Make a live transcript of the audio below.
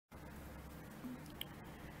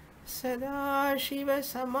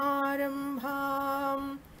सदाशिवसमारम्भां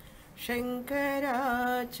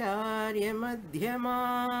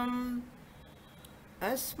शङ्कराचार्यमध्यमाम्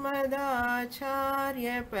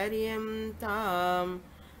अस्मदाचार्यपर्यन्तां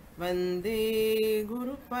वन्दे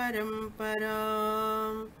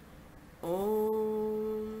गुरुपरम्पराम्। ॐ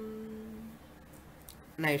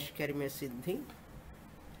Naishkarmya Siddhi,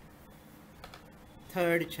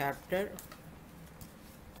 3rd chapter,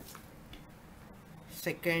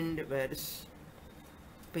 2nd verse,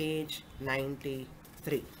 page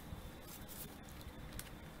 93.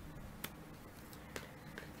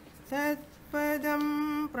 Tatpadam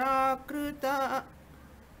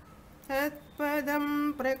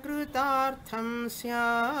prakrutartham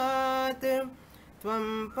syat tvam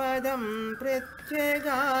padam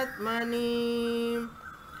pratyagatmani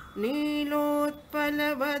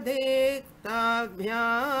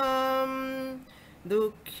नीलोत्पलवदेक्ताभ्यां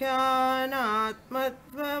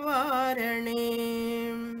दुःख्यानात्मत्ववारणे।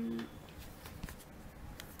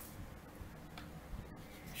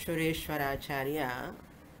 Sureshwaracharya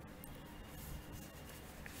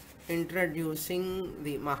introducing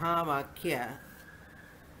the Mahavakya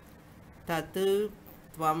Tat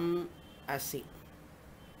Tvam Asi.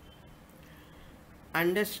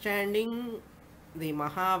 Understanding the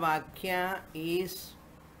Mahavakya is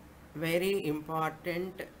very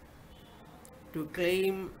important to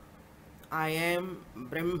claim I am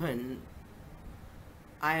Brahman,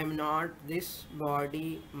 I am not this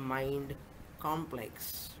body-mind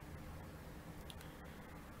complex.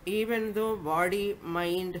 Even though body,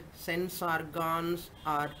 mind, sense organs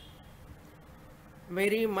are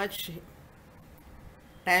very much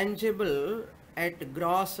tangible at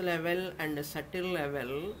gross level and subtle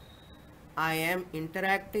level, I am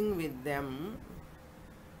interacting with them.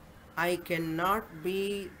 I cannot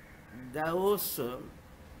be those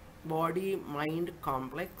body, mind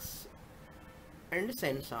complex and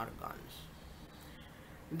sense organs.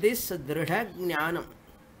 This Dridha Jnanam,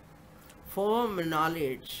 firm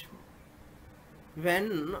knowledge,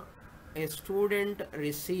 when a student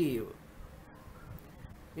receives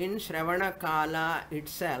in Shravana Kala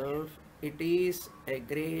itself, it is a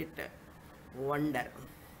great wonder.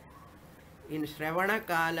 In Shravana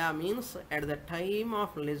Kala means at the time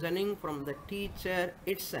of listening from the teacher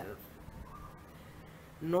itself.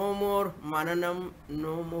 No more mananam,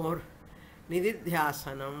 no more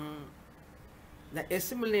nididhyasanam. The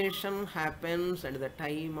assimilation happens at the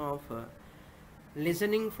time of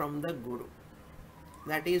listening from the Guru.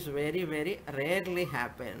 That is very, very rarely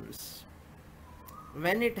happens.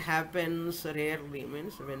 When it happens rarely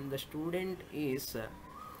means when the student is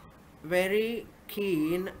very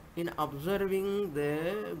keen in observing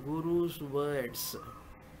the Guru's words,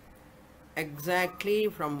 exactly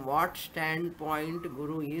from what standpoint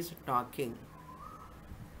Guru is talking,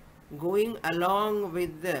 going along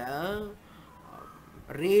with the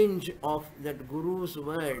range of that Guru's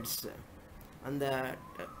words, and that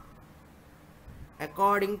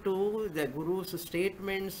according to the Guru's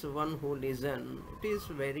statements one who listens, it is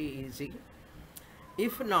very easy.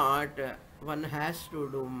 If not, one has to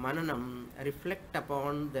do mananam, reflect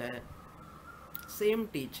upon the same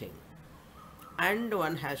teaching, and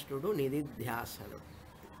one has to do nididhyasana.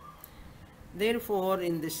 Therefore,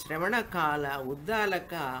 in this Shravana Kala,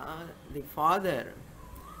 Uddalaka, the father,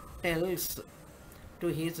 tells to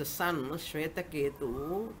his son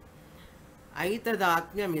Shvetaketu,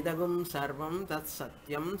 Aitadatnyam idagum sarvam tat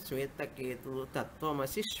satyam Shvetaketu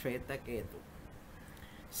tattvamasi Shvetaketu.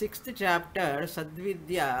 6th chapter,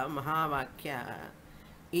 Sadvidya Mahavakya,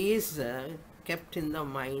 is kept in the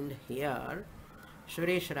mind here.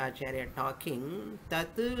 Sureshwaracharya talking,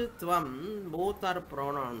 Tat Tvam, both are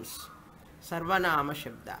pronouns, Sarvanama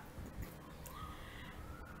Shabda.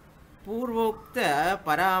 Purvokta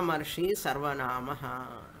Paramarshi Sarvanamaha.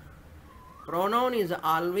 Pronoun is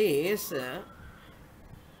always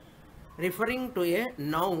referring to a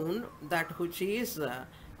noun that which is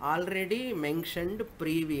already mentioned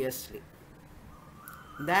previously.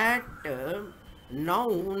 That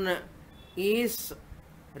noun is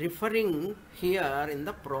referring here in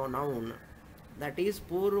the pronoun. That is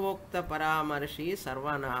Purvokta Paramarshi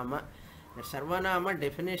Sarvanama. The Sarvanama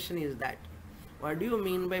definition is that. What do you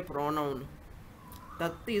mean by pronoun?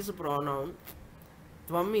 Tat is pronoun.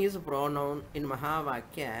 Tvam is pronoun. In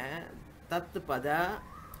Mahavakya, Tat Pada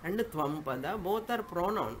and Tvam Pada both are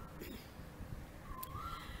pronoun.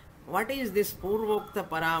 What is this Purvokta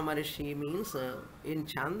Paramarshi means? In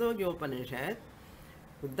Chandogya Upanishad,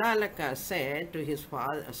 Uddalaka said to his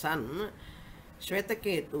son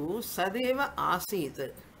Shvetaketu, Sadeva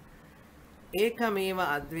Asit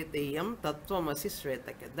Ekameva Advitiyam Tattvamasi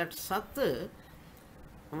Shvetake. That Sat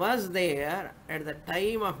was there at the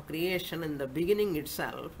time of creation in the beginning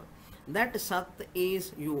itself, that Sat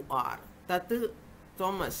is you are. Tat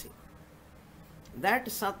Tvamasi. That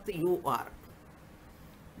Sat you are.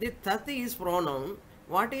 The Tat is pronoun.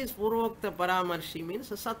 What is Purvokta Paramarshi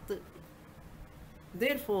means Sat.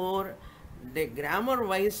 Therefore, the grammar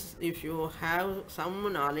wise, if you have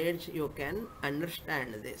some knowledge, you can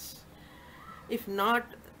understand this. If not,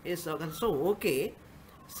 is also okay.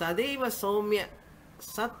 Sadeva Soumya,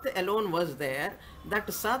 Sat alone was there.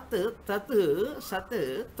 That Sat, Tat, Sat,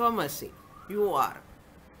 Tvamasi, you are.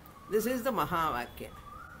 This is the Mahavakya.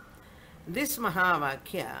 This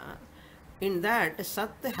Mahavakya, in that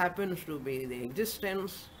Sat happens to be the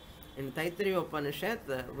existence. In Taittiriya Upanishad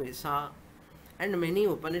we saw, and many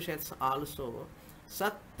Upanishads also,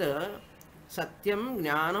 Sat, Satyam,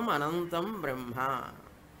 Jnanam, Anantam, Brahma.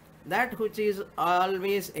 That which is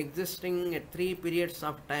always existing at 3 periods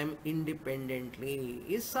of time independently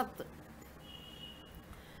is Sat.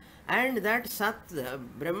 And that Sat,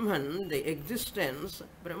 Brahman, the existence,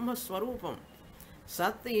 Brahma Swarupam.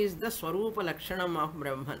 Sat is the Swarupa Lakshanam of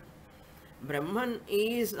Brahman. Brahman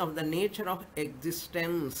is of the nature of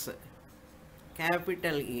existence,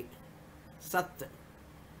 capital E, Sat.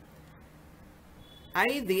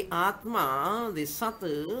 I, the Atma, the Sat,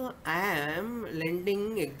 am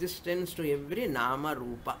lending existence to every Nama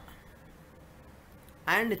Rupa.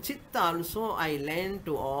 And Chit also I lend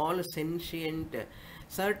to all sentient,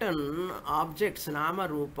 certain objects, Nama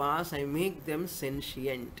Rupas, I make them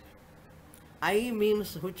sentient. I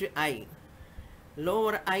means which I?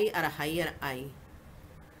 Lower I or higher I?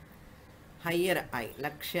 Higher I,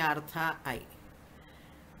 Lakshyartha I.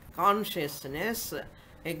 Consciousness,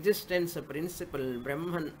 existence principle,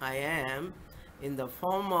 Brahman I am, in the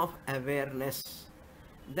form of awareness.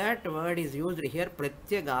 That word is used here,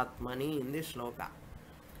 Pratyagatmani, in this sloka.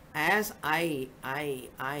 As I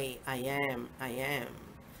am.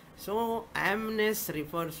 So, amness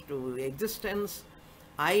refers to existence,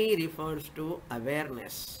 I refers to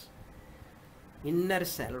awareness, inner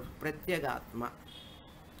self, Pratyagatma.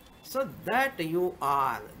 So, that you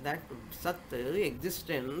are, that Sat,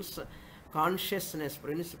 existence, consciousness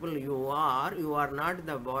principle, you are not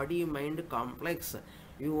the body-mind complex.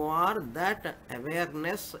 You are that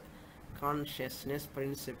awareness, consciousness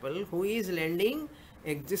principle who is lending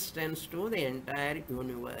existence to the entire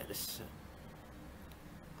universe.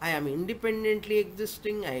 I am independently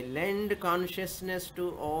existing. I lend consciousness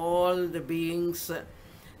to all the beings,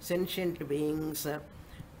 sentient beings.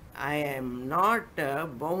 I am not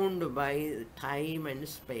bound by time and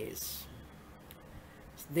space.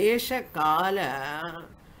 Desha Kala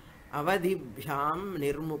Avadibhyam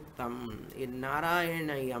Nirmuktam. In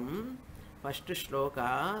Narayanayam, first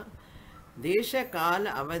shloka, Desha Kala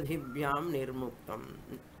Avadibhyam Nirmuktam.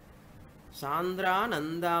 Sandra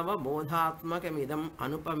Nandava Bodhatmakamidam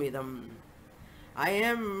Anupamidam. I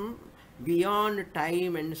am beyond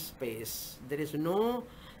time and space. There is no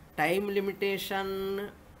time limitation,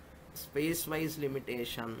 space-wise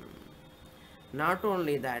limitation. Not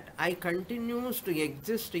only that, I continues to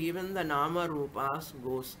exist even the Nama Rupas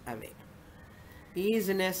goes away.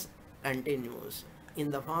 Easiness continues.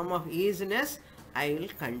 In the form of easiness, I will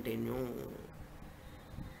continue.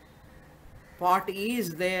 Pot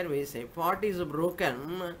is there, we say. Pot is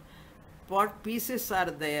broken. Pot pieces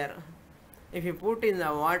are there. If you put in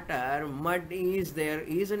the water, mud is there.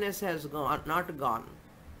 Easiness has gone, not gone.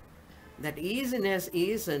 That easiness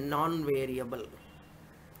is non-variable.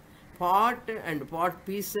 Pot and pot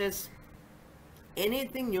pieces,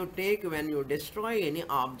 anything you take when you destroy any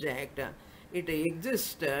object, it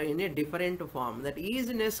exists in a different form. That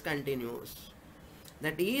easiness continues.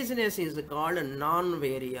 That easiness is called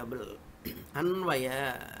non-variable.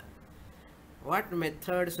 Anvaya. What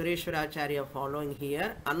method Sureshwaracharya following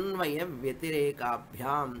here? Anvaya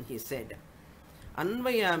Vyatirekabhyam, he said.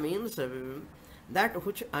 Anvaya means that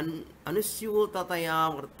which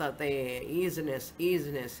anusyutataya vartate, easiness,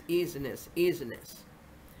 easiness, easiness, easiness.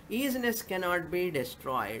 Easiness cannot be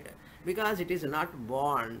destroyed because it is not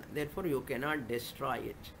born, therefore you cannot destroy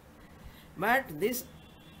it. But this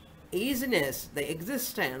easiness, the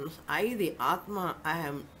existence, I, the Atma, I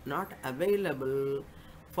am not available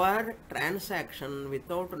for transaction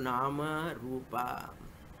without Nama Rupa.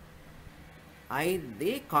 I,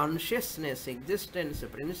 the consciousness, existence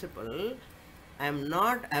principle, I am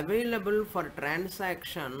not available for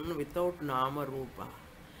transaction without Nama Rupa.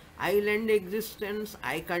 I lend existence,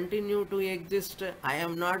 I continue to exist, I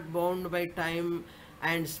am not bound by time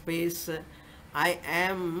and space. I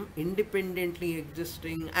am independently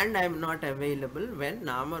existing and I am not available when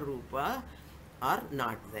Nama Rupa are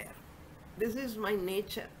not there. This is my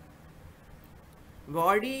nature.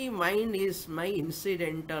 Body, mind is my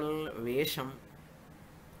incidental vesham.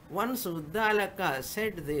 Once Uddalaka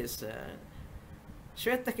said this,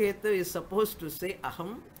 Shvetaketu is supposed to say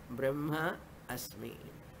Aham Brahma Asmi.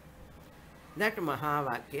 That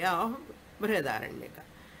Mahavakya of Brihadaranyaka.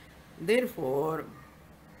 Therefore,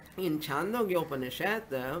 in Chandogya Upanishad,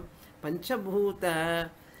 Panchabhuta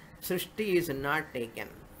Srishti is not taken.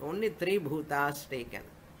 Only 3 bhutas taken.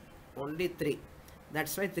 Only 3.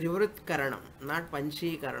 That's why Trivrut Karanam, not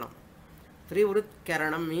Panchi Karanam. Trivrut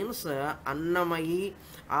Karanam means Annamayi,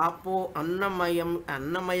 Apo,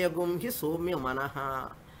 Annamayagum hi Somya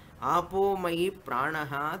Manaha, Apo Mayi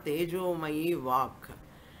Pranaha, Tejo Mayi Vak.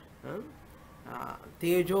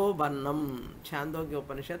 Tejo Bannam, Chandogya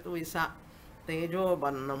Upanishad Visa, Tejo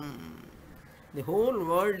Bannam. The whole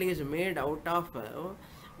world is made out of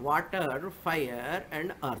water, fire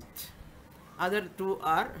and earth. Other 2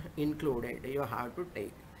 are included, you have to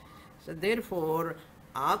take. So therefore,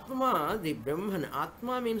 Atma, the Brahman,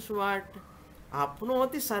 Atma means what?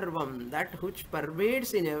 Apnoti Sarvam, that which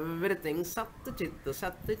pervades in everything, Sat Chit,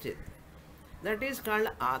 Sat Chit. That is called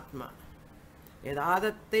Atma.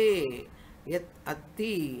 Yadadatte, Yat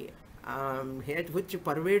Atti, which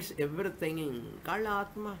pervades everything, called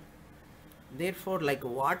Atma. Therefore, like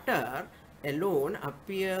water alone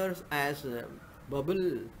appears as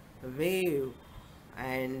bubble, wave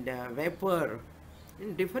and vapor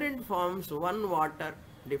in different forms, one water,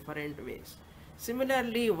 different ways.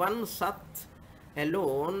 Similarly, one Sat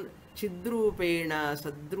alone, Chidrupena,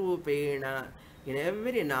 Sadrupena, in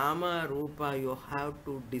every Nama Rupa you have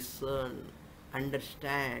to discern,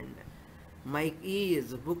 understand. Mic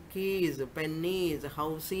is, book is, pen is,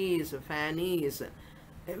 house is, fan is,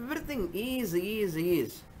 everything is.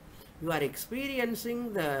 You are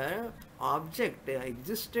experiencing the object,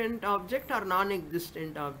 existent object or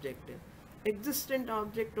non-existent object. Existent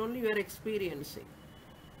object only you are experiencing.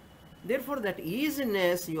 Therefore, that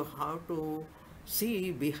easiness you have to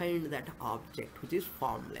see behind that object which is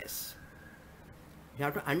formless. You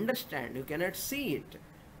have to understand, you cannot see it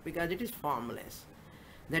because it is formless.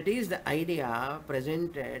 That is the idea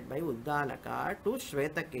presented by Uddalaka to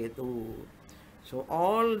Shvetaketu. So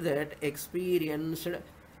all that experienced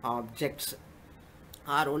objects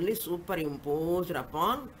are only superimposed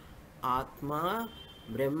upon Atma,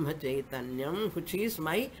 Brahma Chaitanyam, which is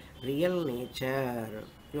my real nature.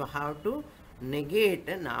 You have to negate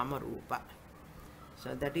Nama Rupa.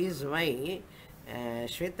 So that is why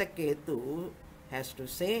Shvetaketu has to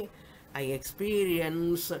say, I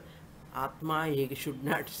experience Atma. You should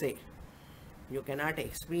not say. You cannot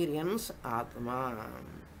experience Atma.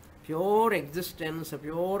 Pure existence,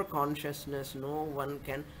 pure consciousness, no one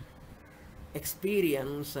can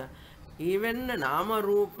experience. Even Nama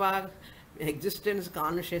Rupa, existence,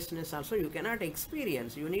 consciousness also you cannot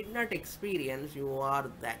experience. You need not experience, you are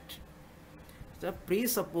that. So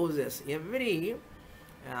presupposes every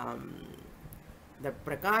the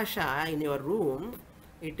prakasha in your room,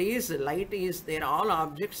 it is, light is there, all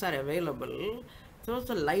objects are available. So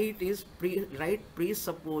the light is light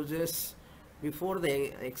presupposes before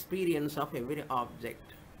the experience of every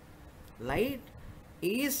object. Light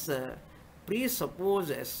is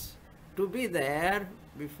presupposes to be there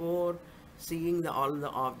before seeing all the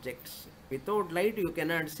objects. Without light you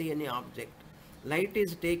cannot see any object. Light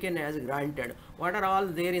is taken as granted. What are all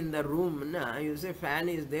there in the room? You say fan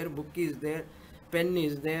is there, book is there, pen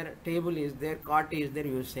is there, table is there, cot is there,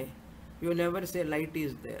 you say. You never say light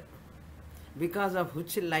is there. Because of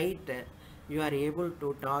which light you are able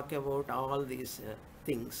to talk about all these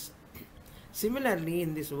things. Similarly,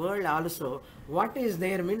 in this world also, what is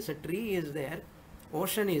there means a tree is there,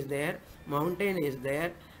 ocean is there, mountain is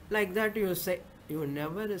there. Like that you say. You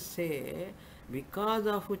never say because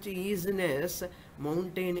of which easiness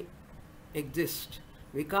mountain exists,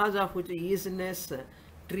 because of which easiness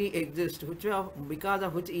tree exists, because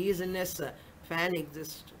of which easiness fan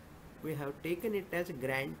exists. We have taken it as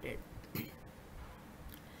granted.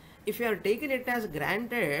 If you have taken it as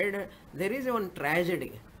granted, there is one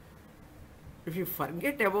tragedy. If you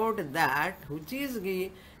forget about that, which is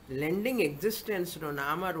lending existence to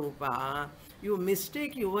Nama Rupa, you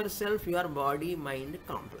mistake yourself, your body mind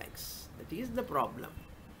complex. That is the problem.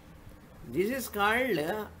 This is called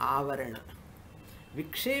Avarana.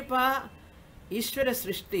 Vikshepa, Ishvara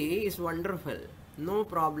Srishti is wonderful, no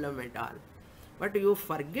problem at all. But you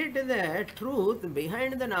forget the truth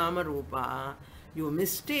behind the Nama Rupa. You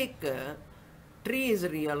mistake tree is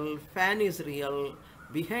real, fan is real,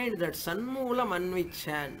 behind that Sanmoolam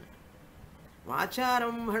Anvichan.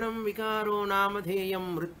 Vacharambhanam vikaro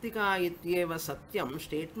namadheyam mrittika ityeva satyam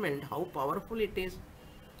statement, how powerful it is.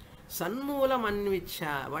 Sanmoolam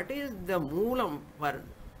Anvicha. What is the moolam for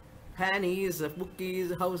fan is, book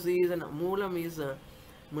is, house is, and moolam is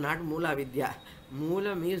not moola vidya.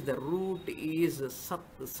 Moolam is the root is sat,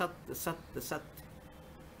 sat, sat, sat.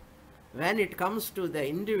 When it comes to the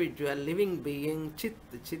individual living being, chit,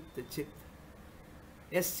 chit, chit.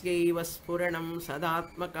 Yasyaiva spuranam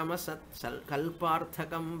sadatmakam asat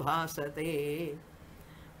kalparthakam bhasate.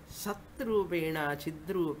 Satrupena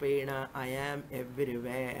chidrupena I am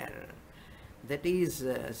everywhere. That is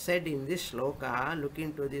said in this shloka. Look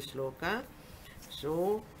into this shloka.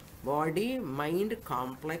 So, body, mind,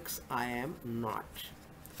 complex, I am not.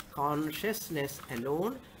 Consciousness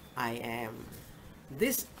alone, I am.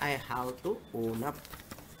 This I have to own up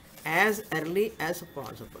as early as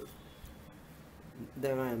possible.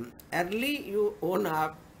 The early you own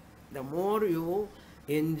up, the more you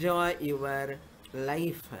enjoy your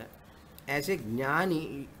life. As a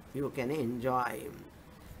jnani, you can enjoy.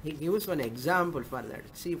 He gives one example for that.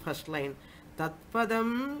 See first line.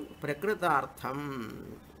 Tatpadam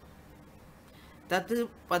prakritartham. Tat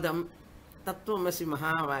padam tattvamasi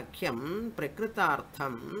mahavakyam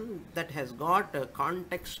prakritartham, that has got a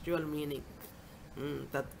contextual meaning.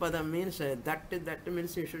 Tatpadam means that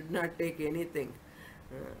means you should not take anything.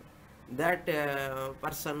 That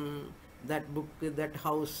person, that book, that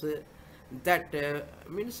house, that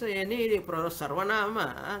means any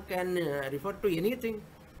sarvanama can refer to anything,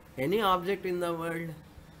 any object in the world.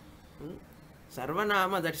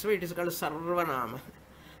 Sarvanama, that's why it is called sarvanama.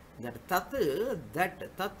 That tat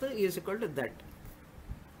is equal to that.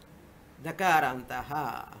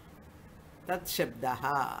 Dakarantaha, tat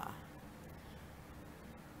shabdaha.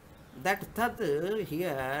 That tat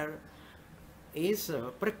here is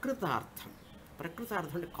prakritartham.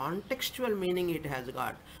 Prakritartham, contextual meaning it has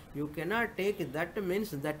got. You cannot take that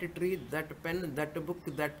means that tree, that pen, that book,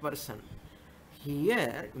 that person.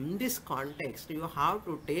 Here, in this context, you have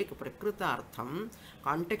to take prakritartham,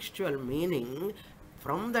 contextual meaning.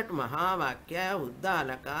 From that Mahavakya,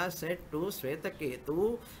 Uddalaka said to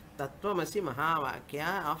Swetaketu, Tattvamasi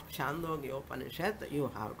Mahavakya of Chandogya Upanishad, you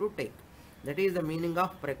have to take. That is the meaning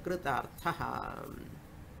of prakritartha.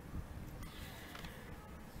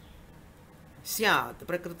 Syat,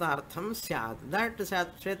 prakritartham syat. That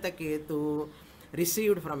Swetaketu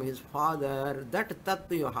received from his father, that tat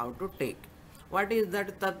you have to take. What is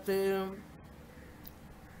that tat?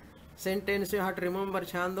 Sentence you have to remember.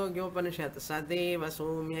 Chandogya Upanishad. Sadeva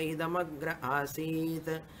somya idamagra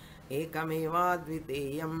asit ekameva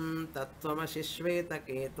dvitiyam tattvamasi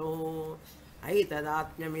shvetaketo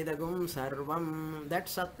aitadatmyamidagum sarvam. That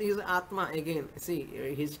sat is Atma again. See,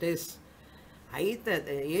 his taste.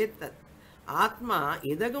 Etat Atma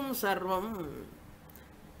idagum sarvam.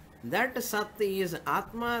 That sat is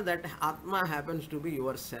Atma, that Atma happens to be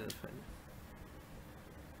yourself.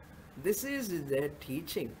 This is the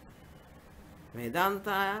teaching.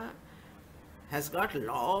 Vedanta has got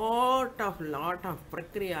lot of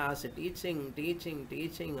prakriyas,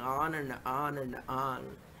 teaching on and on and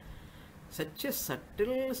on. Such a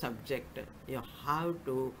subtle subject, you have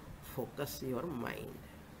to focus your mind.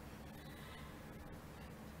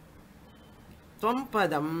 Tvam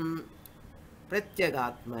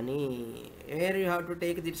pratyagatmani. Where you have to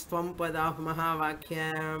take this tvam pada of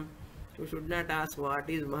Mahavakya. You should not ask what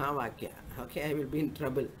is Mahavakya. Okay, I will be in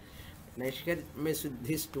trouble. Naishkarmya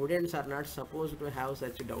Siddhi students are not supposed to have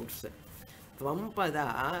such doubts. Tvam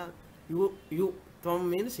pada, you, tvam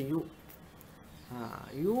means you.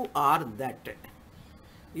 You are that.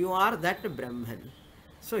 You are that Brahman.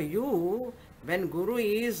 So you, when Guru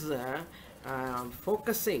is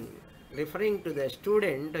focusing, referring to the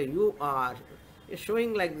student, you are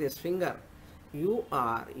showing like this finger. You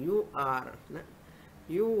are. You,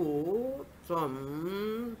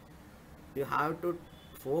 tvam, you have to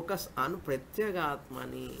focus on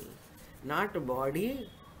pratyagatmani, not body.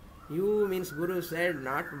 You means Guru said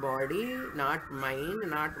not body, not mind,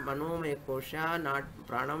 not manomaya kosha, not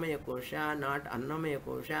pranamaya kosha, not annamaya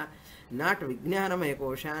kosha, not vijnanamaya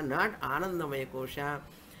kosha, not anandamaya kosha.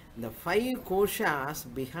 The 5 koshas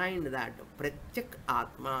behind that, pratyak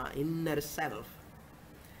atma, inner self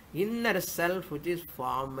which is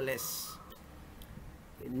formless.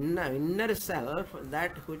 Inner self,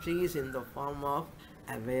 that which is in the form of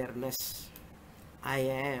awareness. I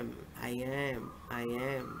am.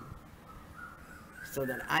 So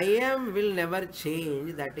that I am will never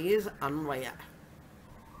change, that is anvaya.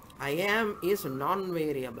 I am is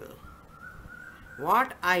non-variable.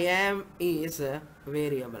 What I am is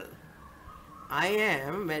variable. I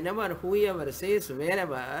am, whenever whoever says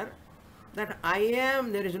wherever, that I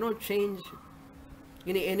am, there is no change.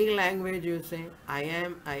 In any language you say, I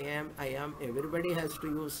am, everybody has to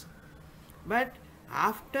use. But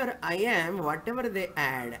after I am, whatever they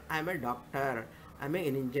add, I am a doctor, I am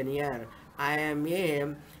an engineer, I am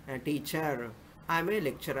a teacher, I am a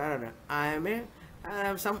lecturer, I am a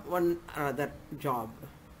some one other job.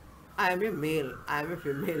 I am a male, I am a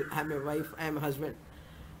female, I am a wife, I am a husband.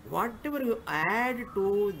 Whatever you add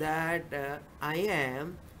to that I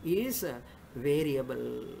am is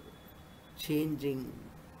variable, changing,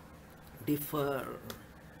 differ.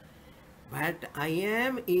 But I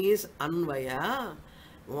am is Anvaya.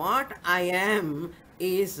 What I am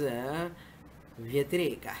is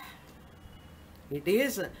Vyatireka. It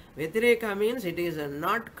is, Vyatireka means it is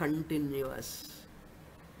not continuous.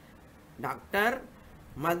 Doctor,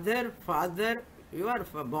 mother, father, you are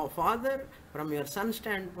father from your son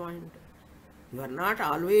standpoint. You are not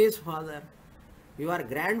always father. You are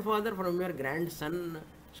grandfather from your grandson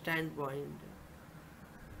standpoint.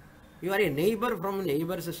 You are a neighbor from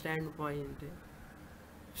neighbor's standpoint.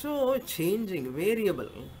 So changing, variable,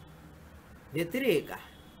 Vyatireka.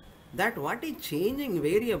 That what is changing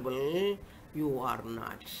variable, you are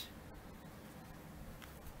not.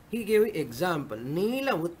 He gave example,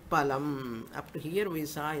 Neela Utpalam. Up to here we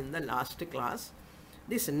saw in the last class.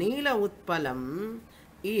 This Neela Utpalam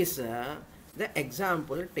is the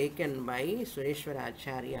example taken by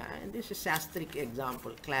Sureshwaracharya. And this is Shastric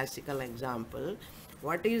example, classical example.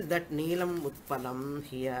 What is that Neelam Utpalam?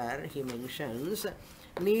 Here he mentions,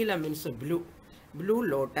 Neela means blue, blue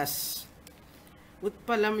lotus.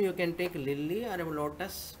 Utpalam you can take lily or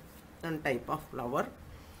lotus, one type of flower.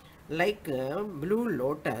 Like blue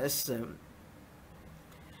lotus, in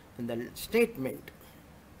the statement,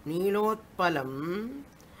 Neelotpalam,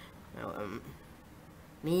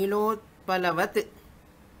 Neelotpalavat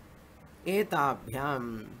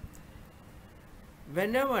etabhyam.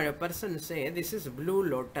 Whenever a person say this is blue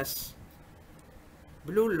lotus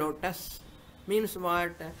means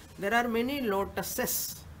what? There are many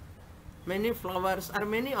lotuses, many flowers or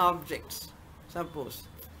many objects. Suppose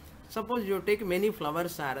you take many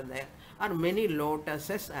flowers are there, or many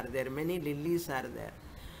lotuses are there, many lilies are there,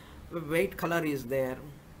 white color is there,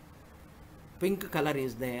 pink color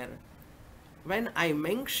is there. When I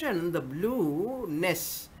mention the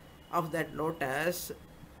blueness of that lotus,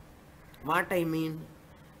 what I mean?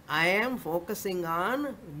 I am focusing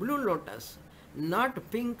on blue lotus, not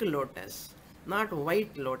pink lotus, not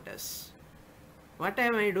white lotus. What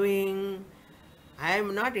am I doing? I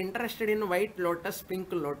am not interested in white lotus,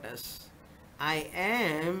 pink lotus. I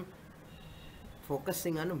am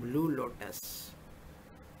focusing on blue lotus.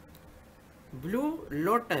 Blue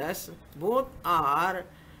lotus, both are,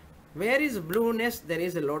 where is blueness, there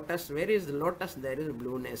is a lotus. Where is lotus, there is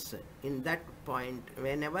blueness. In that point,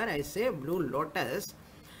 whenever I say blue lotus,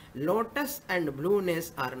 lotus and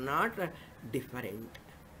blueness are not different.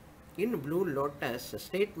 In blue lotus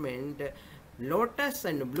statement, lotus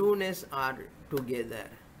and blueness are together,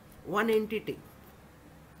 one entity,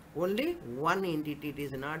 only one entity. It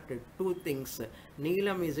is not two things.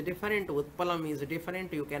 Neelam is different, Utpalam is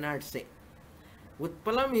different, you cannot say.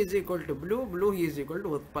 Utpalam is equal to blue, blue is equal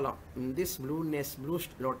to Utpalam. In this blueness, blue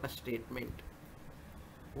lotus statement,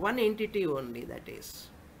 one entity only, that is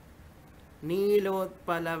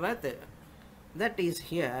Neelotpalavat. That is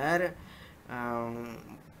here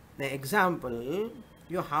the example.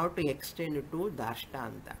 You have to extend it to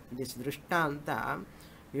Dashtanta. This Drishtanta,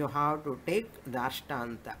 you have to take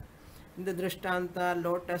Dashtanta. In the Drishtanta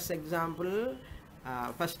lotus example,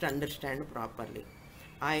 first understand properly.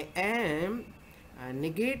 I am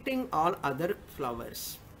negating all other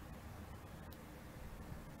flowers.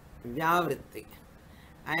 Vyavritti.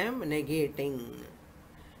 I am negating.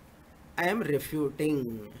 I am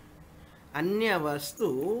refuting. Anya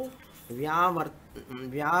vastu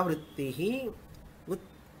vyavrittihi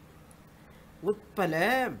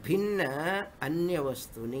Utpala bhinna anya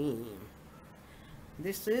vastuni.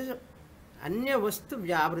 This is anya vastu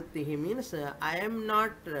vyavrittihi means I am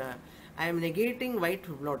not, I am negating white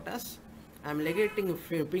lotus, I am negating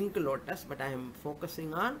pink lotus, but I am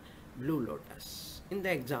focusing on blue lotus in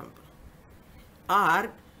the example.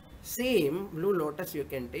 Or same blue lotus you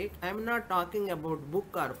can take. I am not talking about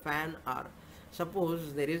book or fan, or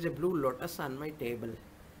suppose there is a blue lotus on my table.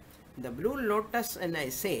 The blue lotus, and I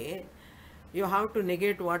say, you have to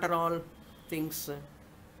negate what are all things.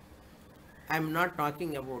 I am not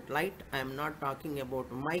talking about light, I am not talking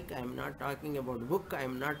about mic, I am not talking about book, I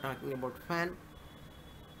am not talking about fan.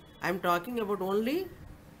 I am talking about only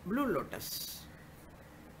blue lotus.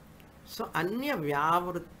 So, anya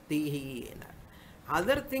vyavrittihi.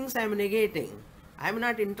 Other things I am negating. I am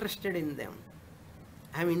not interested in them.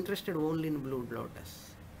 I am interested only in blue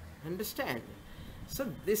lotus. Understand? So,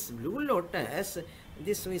 this blue lotus,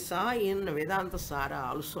 This we saw in Vedanta Sara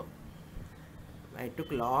also. I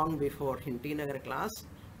took long before in T-Nagar class.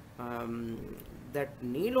 That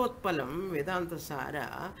Nilotpalam Vedanta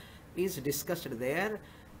Sara is discussed there.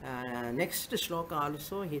 Next shloka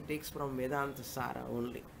also he takes from Vedanta Sara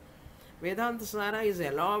only. Vedanta Sara is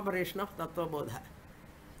elaboration of Tattva Bodha.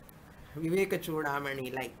 Viveka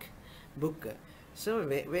Chudamani like book. So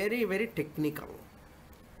very, very technical.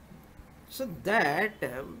 So that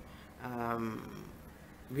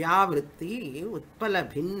Vyavritti Utpala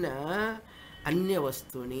Bhinna Anya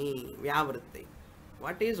Vastuni Vyavritti.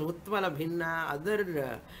 What is Utpala Bhinna?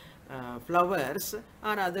 Other flowers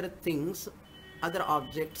or other things, other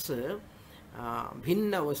objects,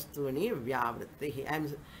 Bhinna Vastuni Vyavritti.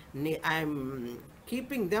 I am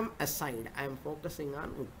keeping them aside. I am focusing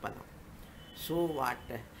on Utpala. So what?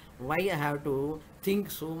 Why I have to think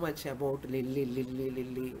so much about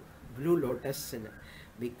lily, blue lotus?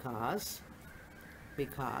 Because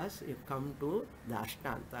you come to the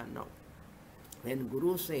Ashtanta now. When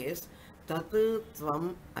Guru says, Tat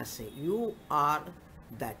Tvam Ase, you are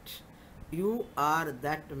that. You are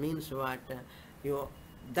that means what?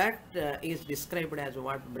 That is described as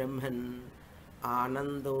what? Brahman.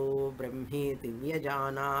 Anando Brahmi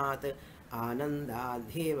Divyajanat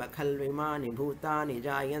Anandadheva Khalvimani Bhutani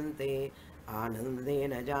Jayante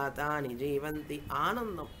Anandena Jatani Jivanti.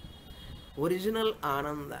 Anandam. Original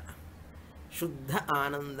Ananda. Shuddha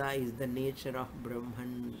Ananda is the nature of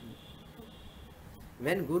Brahman.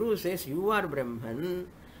 When Guru says you are Brahman,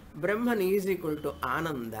 Brahman is equal to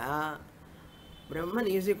Ananda. Brahman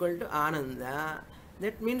is equal to Ananda.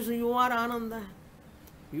 That means you are Ananda.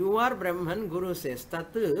 You are Brahman, Guru says.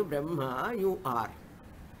 Tat Brahma, you are.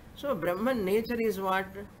 So Brahman nature is what?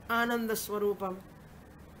 Ananda Swarupam.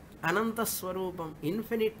 Ananta Swarupam.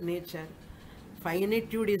 Infinite nature.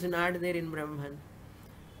 Finitude is not there in Brahman.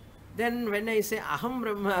 Then when I say Aham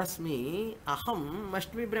Brahmasmi, Aham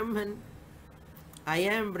must be Brahman. I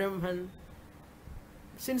am Brahman.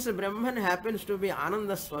 Since Brahman happens to be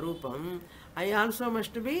Ananda Swarupam, I also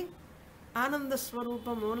must be Ananda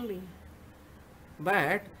Swarupam only.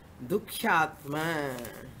 But Dukhyatma,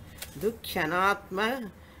 Dukhyanatma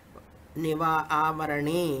Niva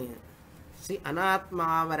Avarani. See, Anatma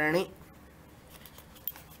Avarani.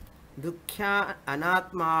 Dukhya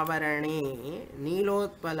Anatma Avarani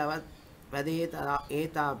Nilotpalavat Vadeta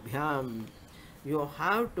Etabhyam. You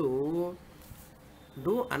have to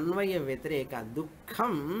do Anvaya Vetreka.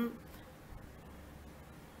 Dukkham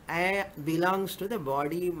belongs to the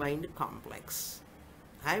body-mind complex.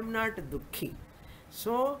 I am not Dukhi.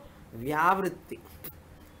 So, Vyavritti.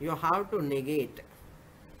 You have to negate.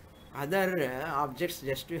 Other objects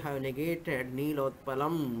just you have negated.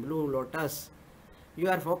 Nilotpalam, blue lotus. You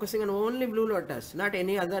are focusing on only blue lotus, not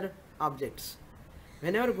any other objects.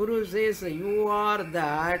 Whenever Guru says you are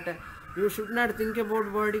that, you should not think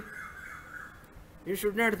about body. You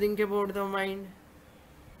should not think about the mind.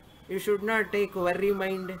 You should not take worry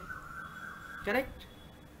mind. Correct?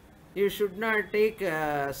 You should not take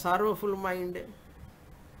sorrowful mind.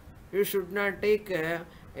 You should not take a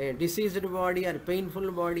diseased body or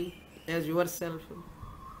painful body as yourself.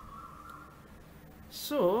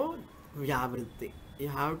 So, Vyavritti. You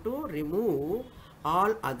have to remove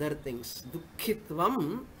all other things.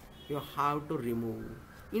 Dukkhitvam, you have to remove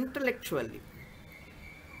intellectually.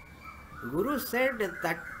 Guru said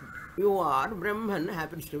that you are Brahman,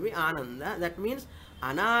 happens to be Ananda. That means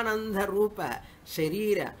Anananda Rupa,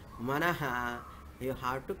 Sharira, Manaha. You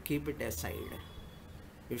have to keep it aside.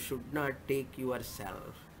 You should not take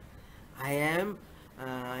yourself. I am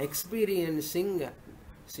experiencing.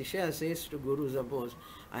 Sishya says to Guru, suppose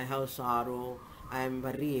I have sorrow, I am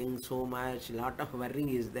worrying so much, lot of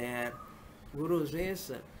worry is there. Guru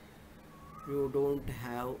says, you don't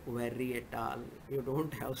have worry at all. You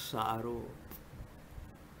don't have sorrow.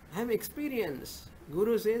 I am experienced.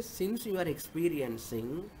 Guru says, since you are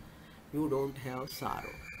experiencing, you don't have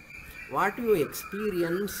sorrow. What you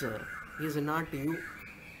experience is not you.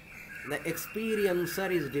 The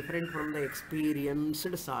experiencer is different from the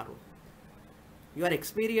experienced sorrow. You are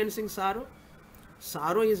experiencing sorrow.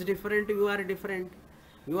 Sorrow is different, you are different.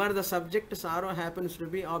 You are the subject, sorrow happens to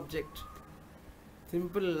be object.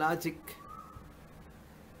 Simple logic.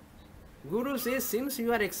 Guru says, since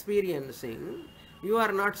you are experiencing, you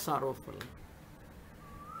are not sorrowful.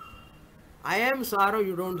 I am sorrow,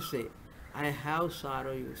 you don't say. I have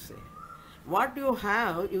sorrow, you say. What you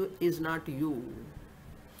have is not you.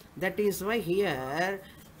 That is why here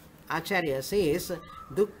Acharya says,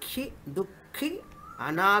 Dukhi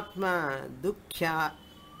Anatma,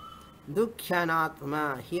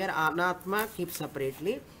 Dukhyanatma. Here Anatma keeps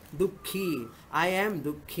separately. Dukhi, I am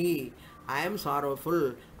Dukhi. I am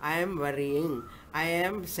sorrowful, I am worrying, I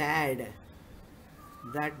am sad.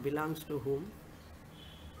 That belongs to whom?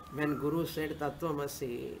 When Guru said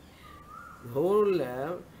Tattvamasi, the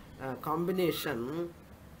whole combination,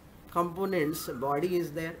 components, body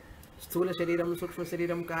is there, Sthula Shariram, Sukshma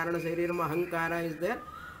Shariram, Karana Shariram, Ahankara is there,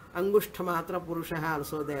 Angushta Matra Purushaha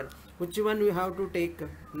also there. Which one we have to take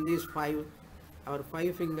in these five, our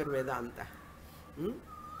five finger Vedanta?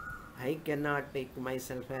 I cannot take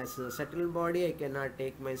myself as a subtle body, I cannot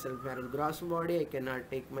take myself as gross body, I cannot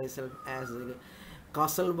take myself as a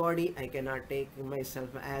causal body, I cannot take myself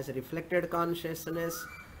as reflected consciousness.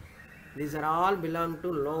 These are all belong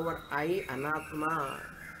to lower I, Anatma.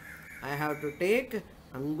 I have to take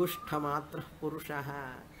Angushtamatra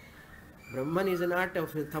Purushaha. Brahman is not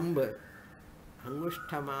of a thumb.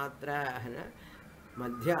 Angushtamatra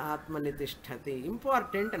Madhya Atmanitishthati.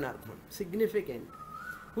 Important and artham. Significant.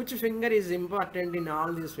 Which finger is important in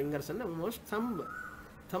all these fingers? And most thumb.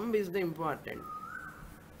 Thumb is the important.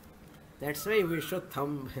 That's why we show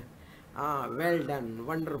thumb. Well done,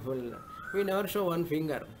 wonderful. We never show one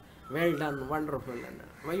finger. Well done, wonderful.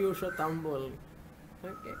 Why you show thumb only?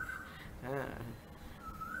 Okay.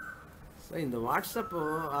 So in the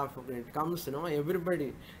WhatsApp it comes,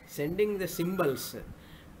 everybody sending the symbols.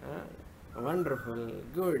 Wonderful,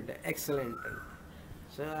 good, excellent.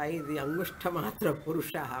 So the Angushtamatra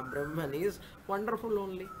Purusha, Brahman is wonderful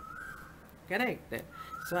only. Correct?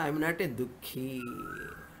 So I am not a Dukhi.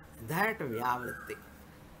 That Vyavritti,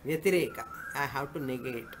 Vyatireka, I have to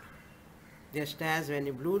negate. Just as when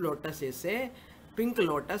a blue lotus is a pink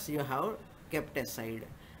lotus, you have kept aside.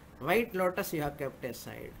 White lotus you have kept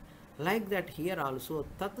aside. Like that here also,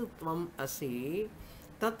 Tat Tvam Asi,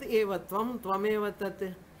 Tat Eva Tvam, Tvam Eva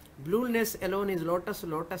Tat. Blueness alone is lotus,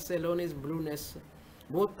 lotus alone is blueness.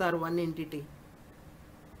 Both are one entity.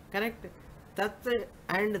 Correct? Tat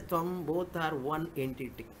and Tvam both are one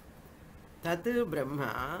entity. Tat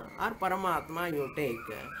Brahma or Paramatma you take.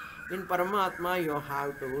 In Paramatma you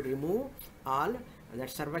have to remove all that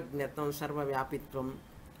Sarvajnatvam, Sarvavyapitvam,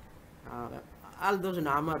 all those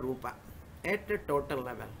Nama Rupa at a total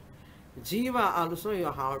level. Jiva also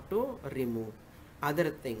you have to remove other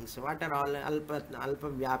things. What are all Alpa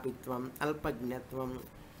Vyapitvam, Alpagnatvam,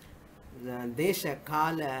 Desha,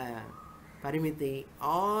 Kala, Parimiti,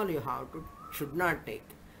 all you have to, should not take.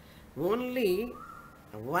 Only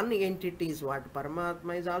one entity is what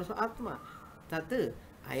Paramatma is also Atma. Tat,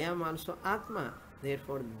 I am also Atma.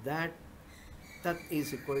 Therefore that Tat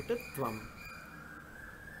is equal to Tvam.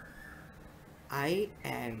 I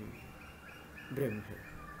am Brahman.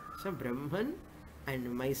 So Brahman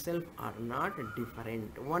and myself are not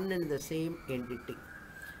different. One and the same entity.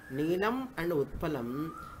 Neelam and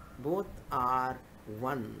Utpalam both are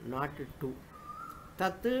one, not two.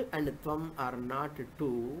 Tat and Tvam are not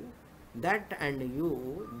two. That and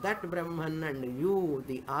you, that Brahman and you,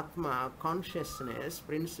 the Atma, consciousness,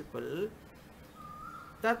 principle.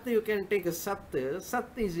 Tat you can take a Sat. Sat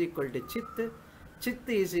is equal to Chit. Chit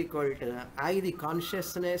is equal to I, the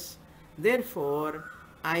consciousness. Therefore,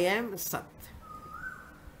 I am Sat.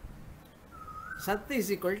 Sat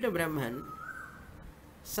is equal to Brahman.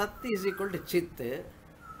 Sat is equal to Chit.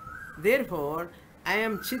 Therefore, I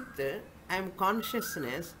am Chit. I am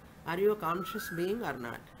consciousness. Are you a conscious being or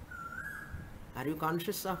not? Are you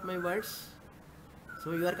conscious of my words?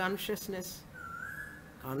 So you are consciousness.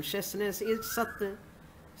 Consciousness is Sat.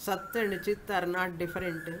 Sat and Chit are not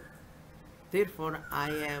different. Therefore, I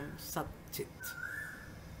am Sat Chit.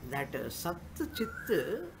 That Sat Chit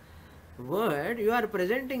word you are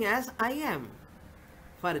presenting as I am.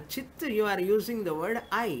 For Chit you are using the word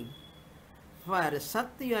I. For Sat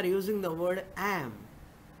you are using the word am.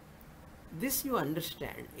 This you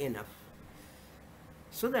understand enough.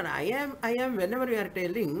 So that I am, whenever you are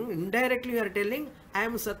telling, indirectly you are telling, I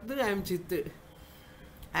am Sat, I am Chit.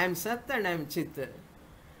 I am Sat and I am Chit.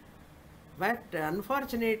 But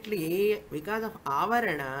unfortunately, because of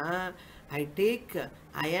Avarana, I take,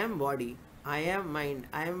 I am body, I am mind,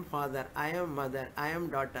 I am father, I am mother, I am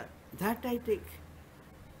daughter. That I take.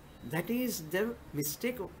 That is the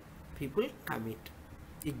mistake people commit.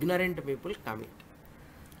 Ignorant people commit.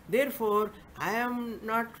 Therefore, I am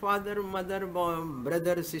not father, mother,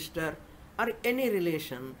 brother, sister, or any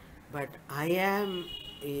relation, but I am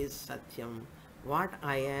is Satyam. What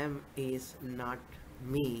I am is not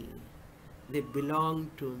me. They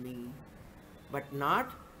belong to me, but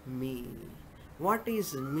not me. What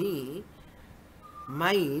is me?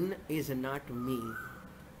 Mine is not me.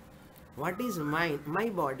 What is mine? My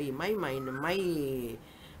body, my mind, my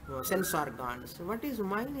sense organs. What is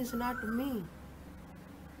mine is not me.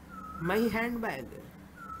 My handbag.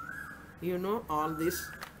 You know all this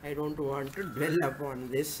I don't want to dwell upon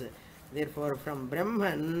this. Therefore, from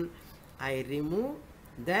Brahman, I remove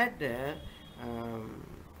that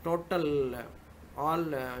total, all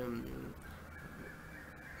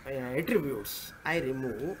attributes I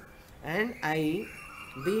remove, and I,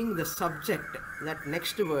 being the subject, that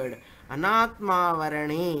next word, anatma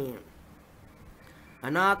varane,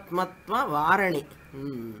 anatmatva varani.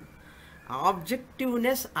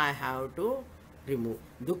 Objectiveness I have to remove.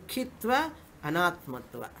 Dukkhitva,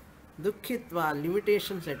 anatmatva. Dukkhitva,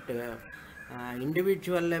 limitations at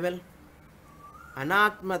individual level.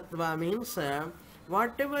 Anatmatva means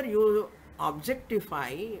whatever you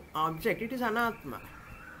objectify, object, it is anatma.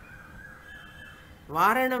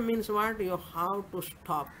 Varana means what? You have to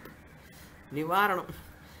stop. Nivarana.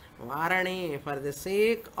 Varane, for the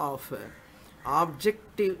sake of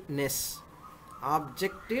objectiveness.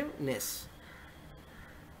 Objectiveness.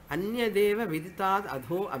 Anyadeva viditad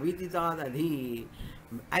adho aviditad adhi.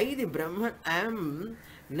 I, the Brahman, am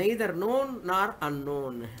neither known nor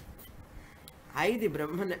unknown. I, the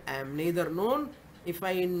Brahman, am neither known. If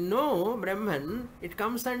I know Brahman, it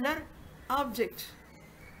comes under object.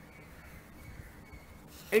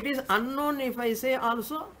 It is unknown if I say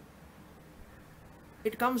also,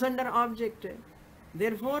 it comes under object.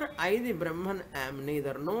 Therefore, I, the Brahman, am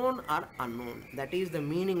neither known or unknown. That is the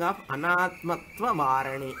meaning of anatmatva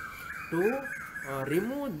varani. To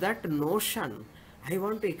remove that notion, I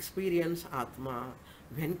want to experience Atma.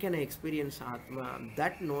 When can I experience Atma?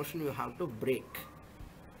 That notion you have to break.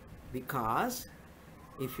 Because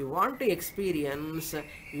if you want to experience,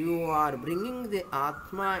 you are bringing the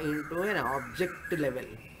Atma into an object level.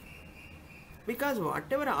 Because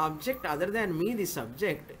whatever object other than me, the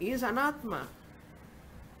subject, is anatma.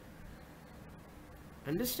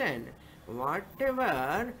 Understand?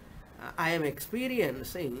 Whatever I am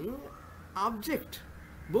experiencing, object.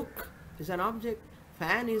 Book is an object.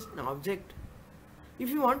 Fan is an object. If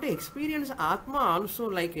you want to experience Atma also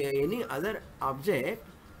like any other object,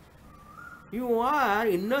 you are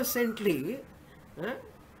innocently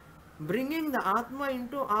bringing the Atma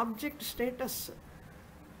into object status.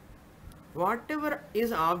 Whatever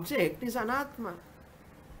is object is anatma.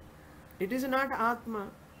 It is not Atma.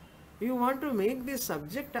 You want to make the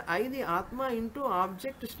subject, I, the Atma, into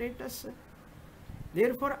object status.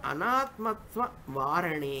 Therefore, anatmatva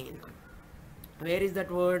varane. Where is that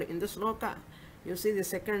word in the sloka? You see the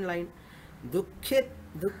second line.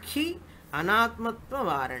 Dukhi anatmatva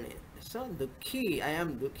varane. So, dukhi, I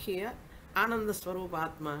am dukhi, ananda swarupa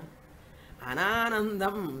atma.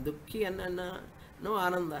 Ananandam, dukhi anana, no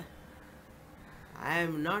ananda. I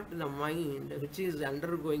am not the mind which is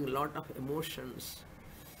undergoing lot of emotions.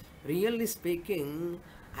 Really speaking,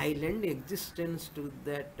 I lend existence to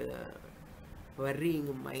that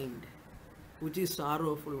worrying mind, which is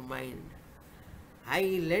sorrowful mind.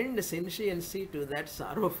 I lend sentiency to that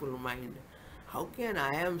sorrowful mind. How can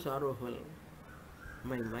I am sorrowful?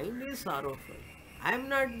 My mind is sorrowful. I am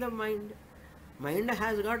not the mind. Mind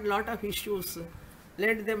has got lot of issues.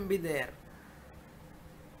 Let them be there.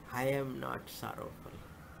 I am not sorrowful.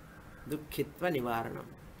 Dukkhitva nivaranam.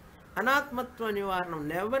 Anatmatva nivaranam.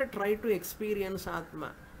 Never try to experience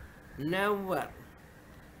Atma. Never.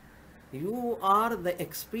 You are the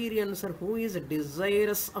experiencer who is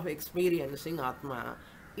desirous of experiencing Atma.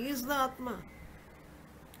 Is the Atma.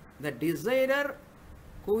 The desirer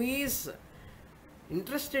who is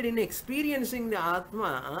interested in experiencing the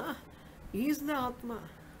Atma is the Atma.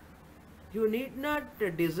 You need not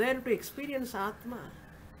desire to experience Atma.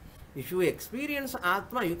 If you experience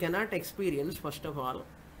Atma, you cannot experience, first of all.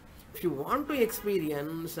 If you want to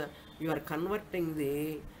experience, you are converting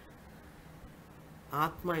the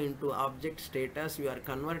Atma into object status, you are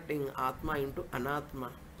converting Atma into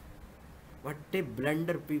Anatma. What a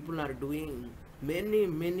blunder people are doing.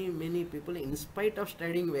 Many people, in spite of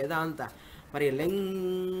studying Vedanta for a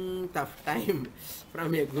length of time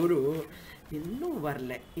from a guru, innum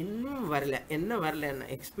varla, enna varla,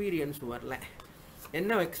 experience varla.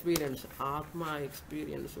 என்ன experience ஆத்மா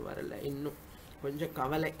experience வரல இன்னும் கொஞ்சம்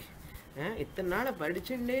கவலை இத்தனை நாள்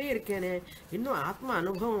படிச்சுட்டே இருக்கேனே இன்னும் ஆத்மா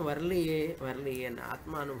அனுபவம் வரலையே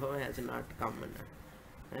ஆத்மா அனுபவம் has not come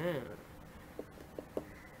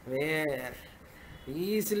where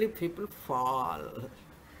easily people fall,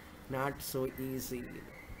 not so easy.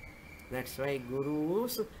 That's why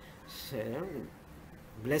Guru's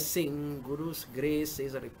blessing, Guru's grace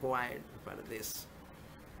is required for this.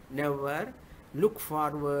 Never look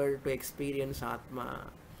forward to experience Atma.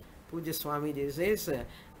 Puja Swamiji says,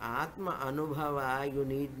 Atma Anubhava you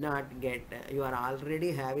need not get. You are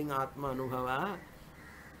already having Atma Anubhava.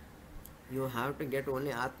 You have to get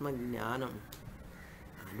only Atma Jnanam.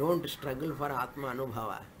 Don't struggle for Atma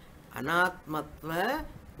Anubhava. Anatmatva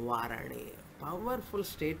Varane. Powerful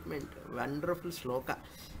statement, wonderful sloka.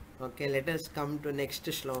 Okay, let us come to next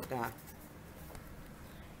shloka.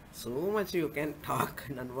 So much you can talk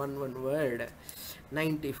in one word.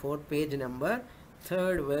 94 page number,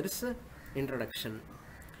 third verse, introduction.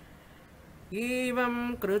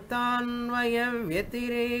 Evam krutanvaya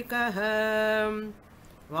vyatirekah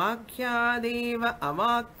vakyadeva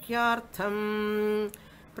avakyartham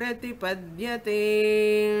pratipadyate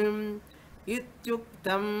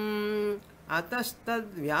ityuktam atastad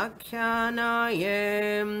vyakhyanaya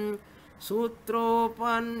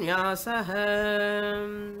sutropanyasah.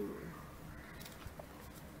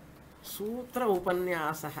 Sutra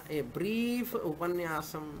Upanyasa, a brief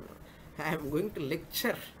Upanyasam. I am going to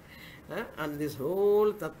lecture on this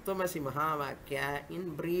whole Tattvamasi Mahavakya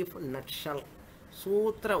in brief nutshell.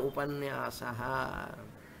 Sutra Upanyasa.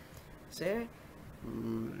 Say,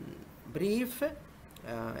 brief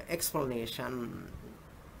explanation.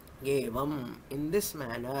 Evam, in this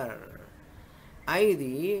manner, I,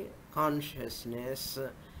 the consciousness,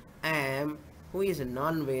 am, who is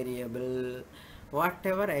non-variable.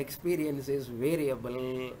 Whatever experience is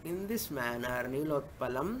variable, in this manner,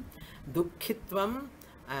 Nilotpalam, Dukkhitvam,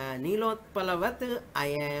 Nilotpalavat, I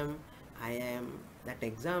am. That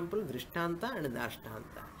example, Drishtanta and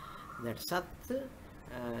Dashtanta. That Sat,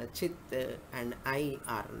 Chit and I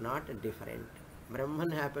are not different.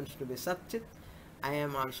 Brahman happens to be Sat Chit, I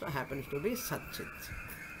am also happens to be Sat Chit.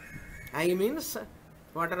 I means,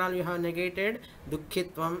 what are all you have negated?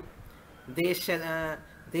 Dukkhitvam, Desha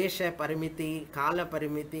parimiti, Kala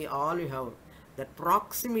parimiti, all you have. That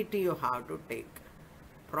proximity you have to take.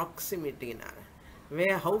 Proximity.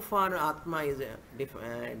 Where, how far Atma is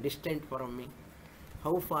distant from me?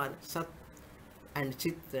 How far Sat and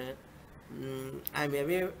Chit, I am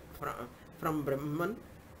away from Brahman,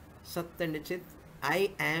 Sat and Chit.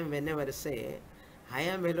 I am, whenever I say, I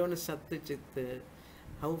am alone Sat Chit,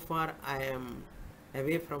 how far I am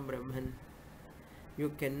away from Brahman?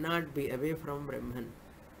 You cannot be away from Brahman.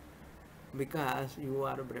 Because you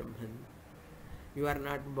are Brahman. You are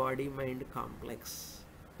not body-mind complex.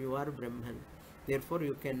 You are Brahman. Therefore,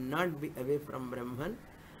 you cannot be away from Brahman.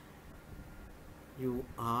 You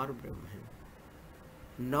are Brahman.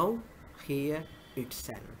 Now, here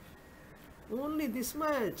itself. Only this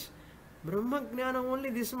much. Brahma Jnana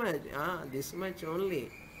only this much. This much only.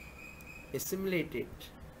 Assimilate it.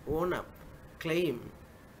 Own up. Claim.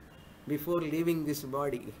 Before leaving this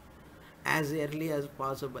body. As early as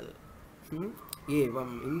possible.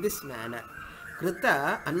 Evam, in this manner,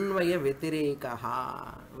 Krita Anvaya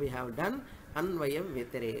Vyatirekaha. We have done Anvaya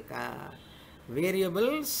Vyatireka.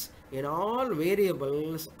 Variables, in all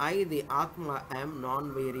variables, I, the Atma, am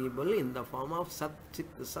non-variable in the form of Sat Chit,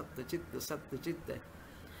 Sat Chit, Sat Chit.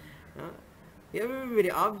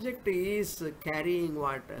 Every object is carrying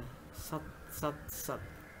what? Sat, Sat, Sat.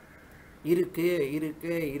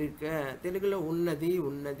 Irukka. Telugula unnadi.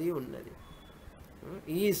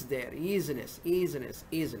 Is there, easiness.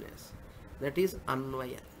 That is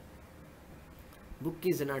Anvaya. Book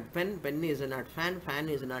is not pen is not fan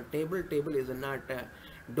is not table is not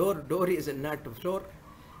door is not floor.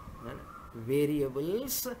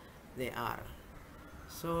 Variables they are.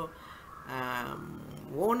 So,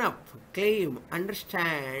 own up, claim,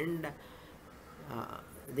 understand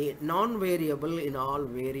the non-variable in all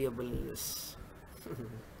variables.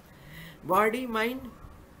 Body, mind,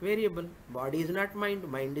 variable. Body is not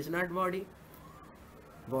mind is not body.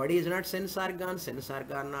 Body is not sense organ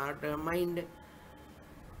not mind.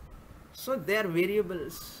 So they are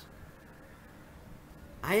variables.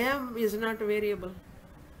 I am is not variable.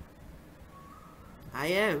 I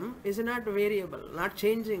am is not variable, not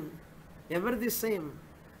changing, ever the same.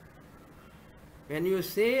 When you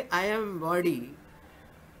say I am body,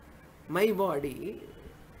 my body,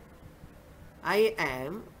 I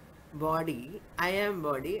am body, I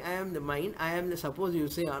am the mind, I am the, suppose you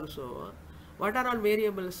say also, what are all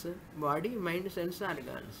variables? Body, mind, sense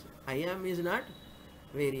organs. I am is not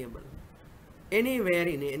variable. Anywhere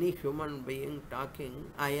in any human being talking,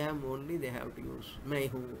 I am only they have to use. Mai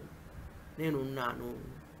hu, nenu unnanu,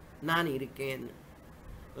 nan irken.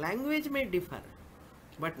 Language may differ,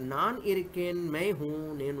 but nan irken, mai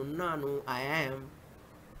hu, nenu unnanu, I am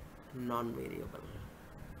non-variable.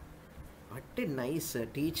 What a nice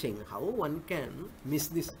teaching. How one can miss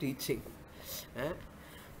this teaching?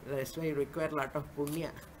 That's why you require a lot of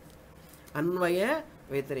punya. Anvaya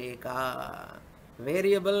Vyatireka.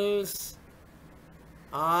 Variables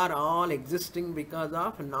are all existing because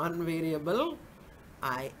of non-variable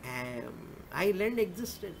I am. I lend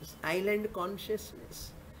existence. I lend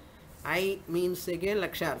consciousness. I means again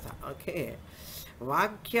Lakshartha. Okay.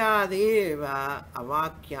 Vakyadeva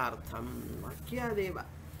avakyartham. Vakyadeva.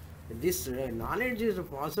 This knowledge is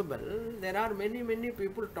possible. There are many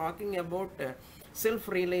people talking about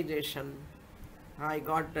self-realization. I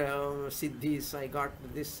got Siddhis, I got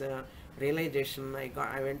this realization,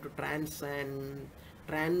 I went to trance and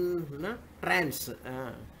trance.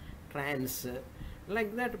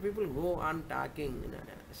 Like that people go on talking.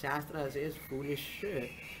 Shastra says, foolish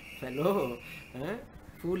fellow,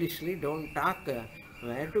 foolishly don't talk.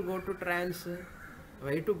 Where to go to trance?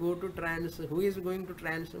 Why to go to trance? Who is going to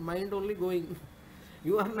trance? Mind only going.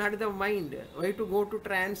 You are not the mind. Why to go to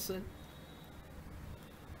trance?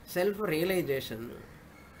 Self-realization.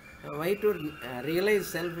 Why to realize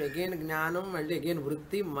self again jnanam and again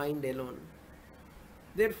vritti, mind alone.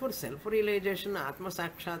 Therefore, self-realization, Atma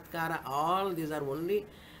Sakshatkara, all these are only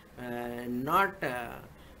not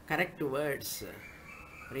correct words.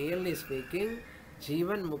 Really speaking,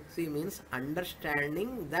 Jivan Mukti means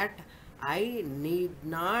understanding that I need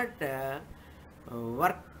not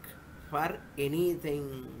work for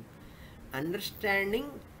anything. Understanding,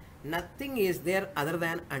 nothing is there other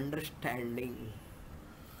than understanding.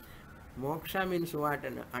 Moksha means what?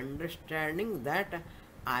 An understanding that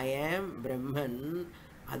I am Brahman.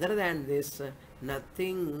 Other than this,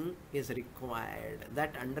 nothing is required.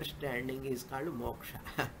 That understanding is called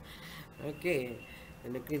moksha. Okay.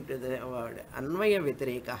 Look into the word. Anvaya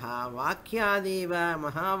Vitarekaha Vakyadeva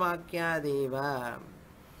Mahavakyadeva.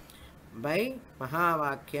 By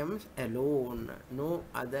Mahavakyams alone. No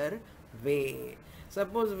other way.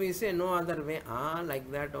 Suppose we say no other way, like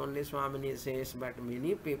that only Swamini says, but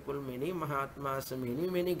many people, many Mahatmas,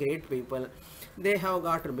 many great people, they have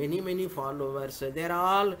got many followers. They are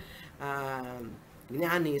all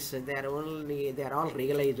Jnanis, they are all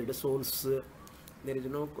realized souls. There is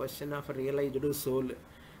no question of realized soul.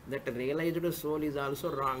 That realized soul is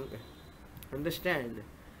also wrong. Understand?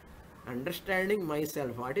 Understanding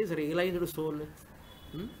myself. What is realized soul?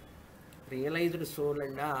 Realized soul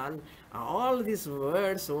and all these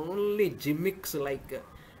words only gimmicks, like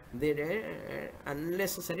they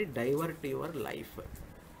unnecessary divert your life.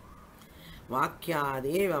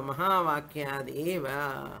 Vakyadeva,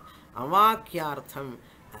 Mahavakyadeva, Avakyartham.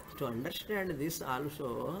 To understand this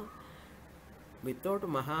also, without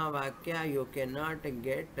Mahavakya you cannot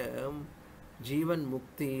get Jivan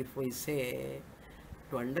Mukti. If we say,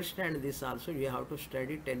 to understand this also you have to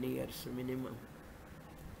study 10 years minimum.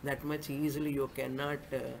 That much easily you cannot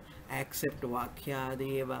accept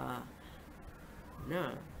Vakyadeva.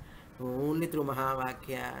 No, only through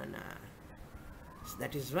Mahavakya. No.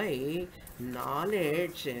 That is why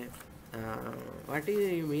knowledge, what do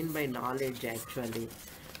you mean by knowledge actually?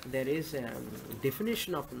 There is a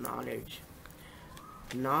definition of knowledge.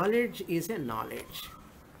 Knowledge is a knowledge.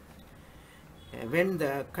 When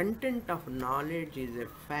the content of knowledge is a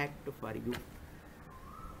fact for you.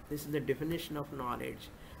 This is the definition of knowledge.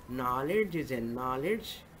 Knowledge is a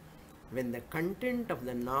knowledge when the content of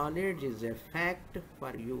the knowledge is a fact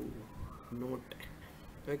for you. Note.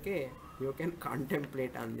 Okay, you can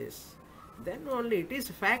contemplate on this. Then only it is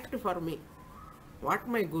fact for me. What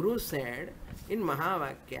my Guru said in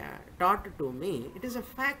Mahavakya, taught to me, it is a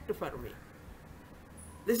fact for me.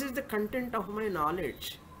 This is the content of my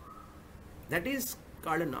knowledge. That is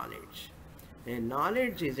called knowledge. A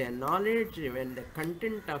knowledge is a knowledge when the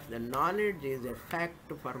content of the knowledge is a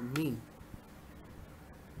fact for me.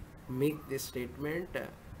 Make this statement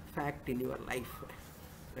fact in your life.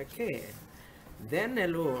 Okay. Then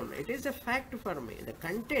alone, it is a fact for me. The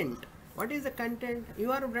content. What is the content?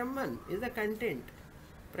 You are Brahman is the content.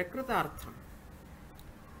 Prakrutartham.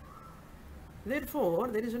 Therefore,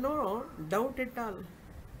 there is no doubt at all.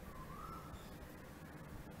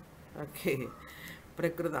 Okay.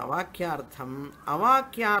 Prakrita avakyartham.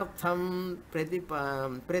 Avakyartham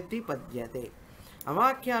pratipadyate.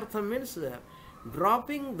 Avakyartham means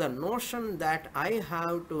dropping the notion that I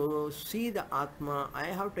have to see the Atma, I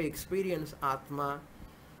have to experience Atma.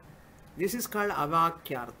 This is called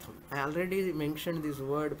avakyartham. I already mentioned this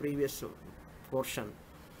word previous portion,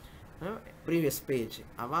 previous page.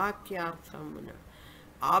 Avakyartham,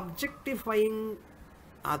 objectifying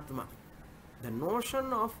Atma. The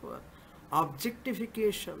notion of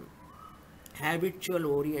objectification, habitual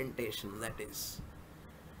orientation, that is.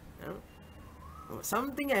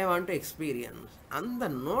 Something I want to experience. And the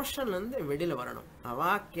notion and the vedila varanam.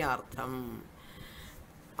 Avakyartham.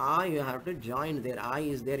 You have to join there. I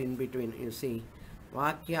is there in between. You see.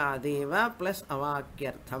 Vakyadeva plus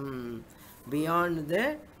avakyartham. Beyond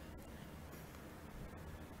the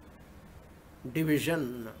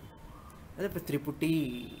division.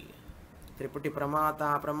 Triputi. Triputi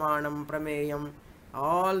Pramata, Pramanam, Prameyam.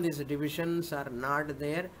 All these divisions are not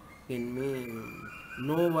there in me.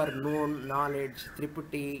 Knower, known, knowledge,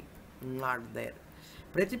 Triputi, not there.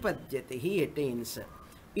 Pratipadyate, he attains.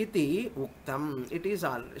 Iti uktam, it is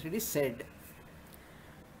said.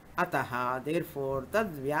 Ataha, therefore,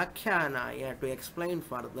 tad vyakyanaya, to explain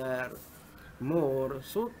further, more,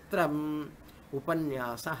 sutram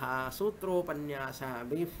upanyasaha, sutropanyasa.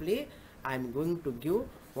 Briefly, I am going to give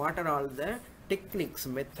what are all the techniques,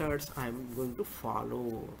 methods I am going to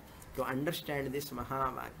follow to understand this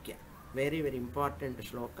Mahavakya. Very, very important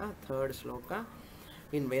shloka, third shloka.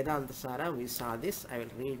 In Vedanta Sara, we saw this. I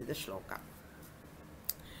will read the shloka.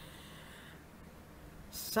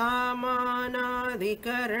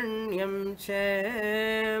 Samanadhikaranyam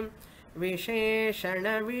cha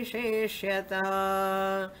visheshana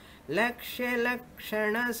viseshyata lakshya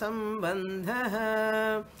lakshana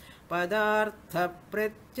sambandha padartha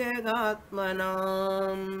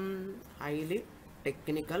pratyagatmanam. Highly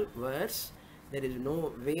technical verse. There is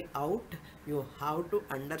no way out. You have to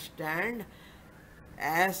understand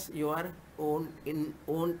as your own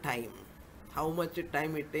time. How much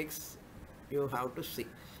time it takes, you have to see.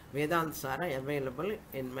 Vedanta Sara available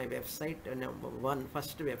in my website,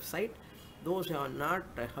 first website. Those who have not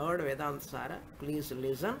heard Vedanta Sara, please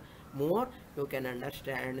listen more. You can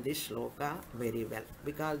understand this shloka very well,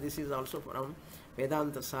 because this is also from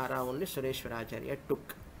Vedanta Sara only Sureshwaracharya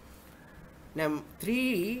took. Now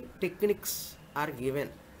 3 techniques are given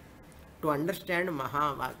to understand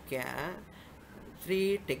Mahavakya.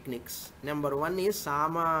 3 techniques. Number 1 is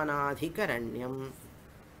Samanadhikaranyam.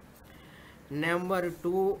 Number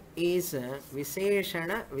 2 is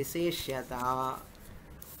Visheshana Viseshyata.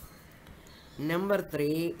 Number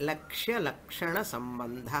 3, Lakshya Lakshana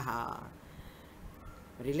Sambandha.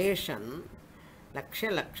 Relation,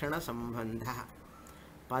 Lakshya Lakshana Sambandha.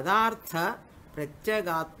 Padartha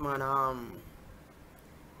Pratyagatmanam.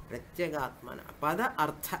 Pratyagatmana. Pada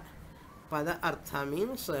Artha. Pada Artha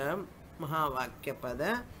means Mahavakya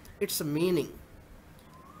Pada. Its meaning.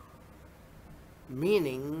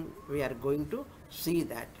 Meaning, we are going to see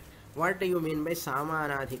that. What do you mean by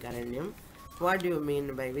Samanadhikaranyam? What do you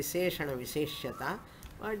mean by Visheshana Viseshyata?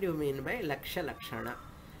 What do you mean by Lakshya Lakshana?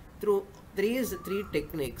 Through 3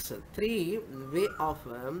 techniques, 3 way of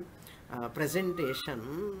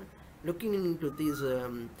presentation, looking into this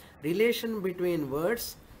relation between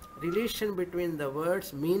words, relation between the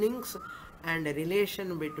words' meanings, and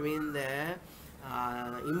relation between the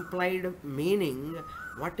implied meaning.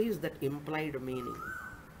 What is that implied meaning?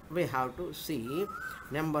 We have to see.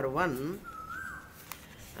 Number 1,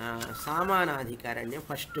 Samanadhikaranya,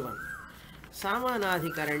 first one.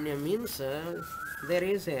 Samanadhikaranya means there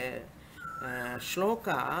is a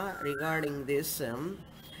shloka regarding this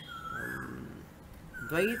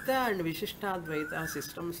Dvaita and Vishishtadvaita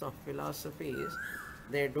systems of philosophies.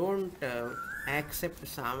 They don't accept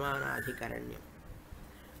Samanadhikaranya.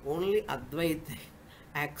 Only Advaita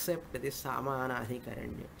accept this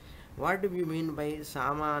Samanadhikaranya. What do we mean by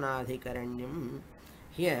Samanadhikaranyam?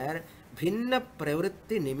 Here, Bhinna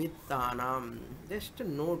Pravritti Nimittanam. Just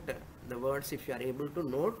note the words. If you are able to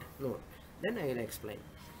note. Then I will explain.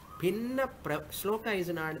 Bhinna Shloka is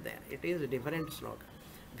not there. It is a different Shloka.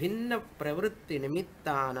 Bhinna Pravritti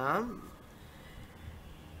Nimittanam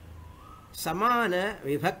Samana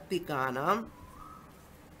Vibhaktikanam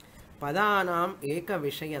Padanam Eka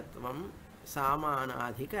Vishayatvam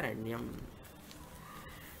Samanadhikaranyam.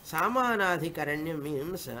 Samanadhikaranyam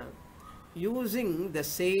means using the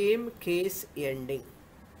same case ending.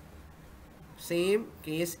 Same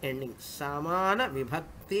case ending. Samana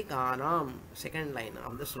Vibhakti Kanam. Second line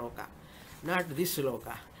of the sloka. Not this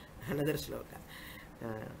sloka. Another sloka.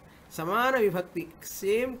 Samana Vibhakti.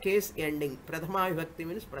 Same case ending. Prathama Vibhakti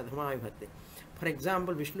means Prathama Vibhakti. For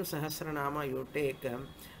example, Vishnu Sahasranama, you take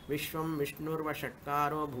Vishwam Vishnurva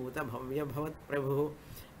Shatkaro Bhuta Bhavya Bhavat Prabhu.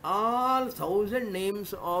 All 1000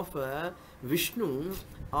 names of Vishnu,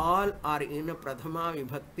 all are in Prathama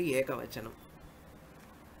Vibhakti Ekavachanam.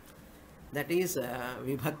 That is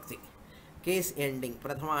Vibhakti. Case ending.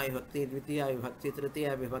 Prathama Vibhakti, Dvitiya Vibhakti,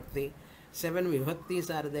 Tritiya Vibhakti. 7 Vibhaktis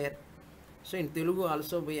are there. So in Telugu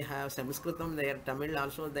also we have Sanskritam there, Tamil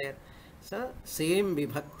also there. So same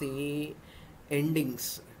Vibhakti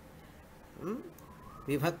endings.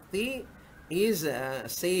 Vibhakti is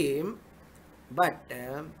same, but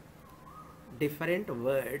different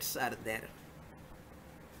words are there.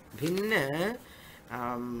 Bhinna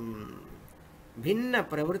Bhinna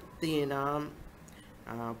pravrittinam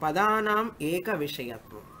padanam eka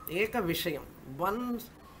vishayatvam. Eka vishayam. One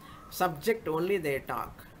subject only they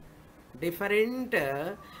talk. different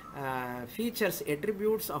features,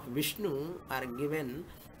 attributes of Vishnu are given.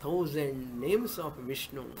 1,000 names of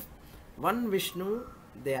Vishnu. One Vishnu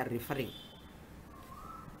they are referring.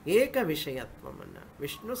 Eka Vishayatvam.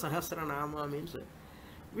 Vishnu Sahasranama means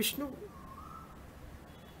Vishnu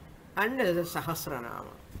and Sahasranama.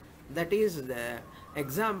 That is the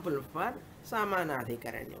example for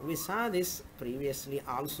Samanadhikaranya. We saw this previously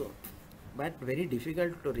also, but very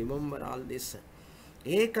difficult to remember all this.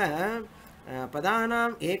 Eka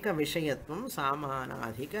Padanam Eka Vishayatvam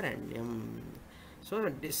Samanadhikaranyam. So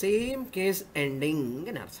the same case ending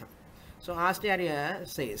in Artham. So Acharya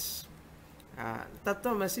says,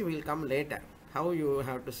 Tattvamasi will come later. How you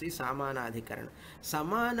have to see Samanadhikarana.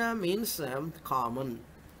 Samana means common.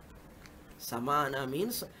 Samana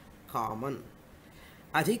means common.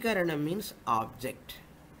 Adhikarana means object.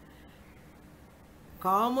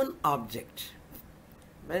 Common object.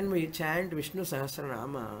 When we chant Vishnu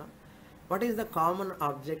Sahasranama, what is the common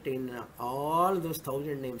object in all those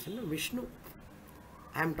 1,000 names? Vishnu.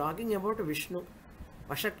 I am talking about Vishnu.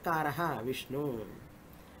 Vashatkaraha Vishnu.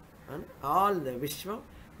 And all the Vishwa,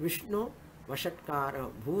 Vishnu, Vashatkara,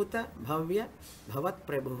 Bhuta, Bhavya, Bhavat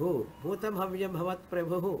Prabhu. Bhuta, Bhavya, Bhavat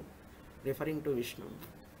Prabhu. Referring to Vishnu.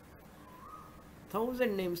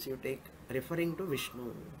 1,000 names you take referring to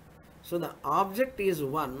Vishnu. So the object is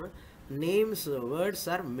one, names, words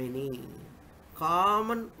are many.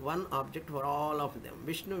 Common one object for all of them.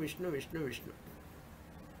 Vishnu, Vishnu, Vishnu, Vishnu.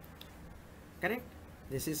 Correct?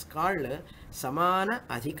 This is called Samana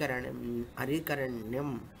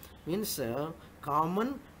Adhikaranyam. Means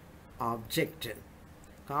common object.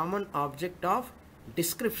 Common object of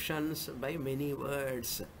descriptions by many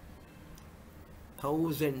words.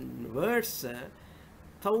 1,000 words,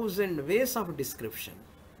 1,000 ways of description.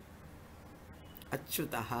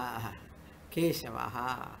 Achyutaha,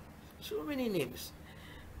 Keshavaha, so many names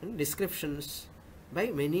and descriptions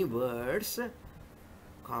by many words.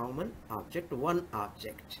 Common object, one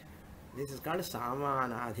object. This is called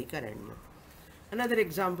Samanadhikaranya. Another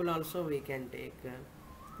example also we can take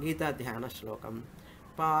Gita Dhyana Shlokam.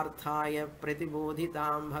 Parthaya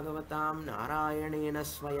Pratibodhitam Bhagavatam Narayanena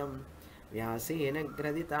Swayam Vyasena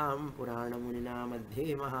Graditam Purana Munina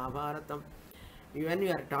Madhye Mahabharatam. When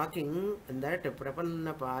you are talking that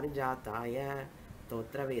Prapanna Parijataya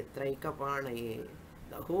Totra Vetraika Panaye,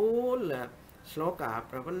 the whole Shloka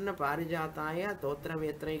Prapanna Parijataya Totra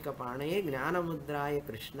Vetraika Panaye Gnana Mudraya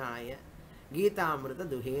Krishnaya Gita Amrita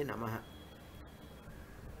Duhe Namaha.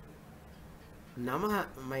 Namaha,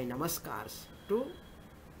 my namaskars. Two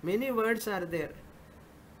many words are there.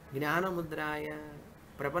 Gnana Mudraya,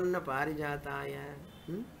 Prapanna Parijataya.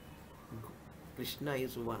 Krishna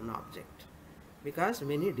is one object. Because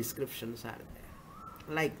many descriptions are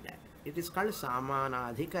there. Like that. It is called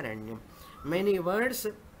Samanadhikaranyam. Many words,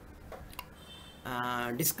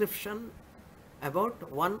 description about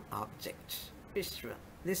one object. Vishwa.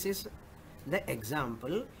 This is the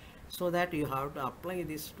example. So that you have to apply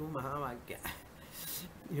this to Mahavakya.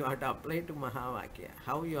 You have to apply to Mahavakya.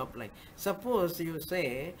 How you apply? Suppose you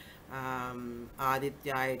say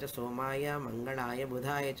Adityaya cha Somaya Mangalaya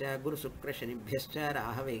Budhaya cha Guru Sukra Shanibhyascha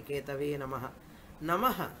Rahave Ketave Namaha.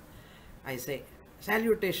 Namaha. I say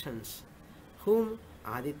salutations. Whom?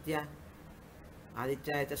 Aditya.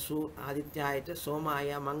 Adityaya cha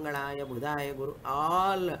Somaya Mangalaya Budhaya Guru.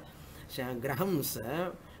 All grahams,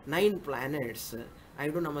 9 planets. I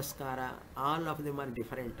do namaskara. All of them are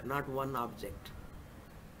different, not one object.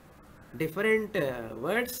 Different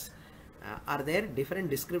words are there, different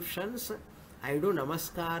descriptions. I do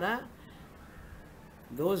namaskara.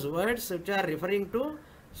 Those words which are referring to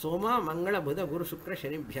Soma, Mangala, Buddha, Guru, Shukra,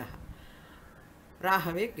 Shanibhya.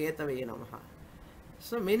 Rahave, Ketave, Namaha.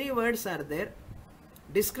 So many words are there.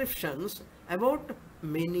 Descriptions about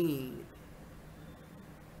many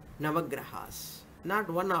Navagrahas, not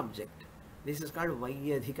one object. This is called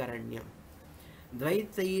Vaiyadhikaranyam.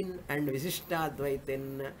 Dvaitain and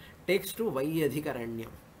Visishtadvaitin takes to Vaiyadhikaranyam,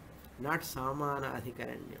 not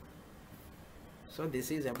Samanadhikaranyam. So this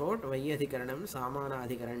is about Vaiyadhikaranam,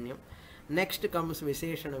 Samanadhikaranyam. Next comes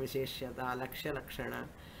Visheshana Visheshyata, Lakshya Lakshana.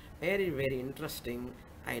 Very, very interesting.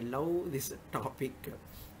 I love this topic.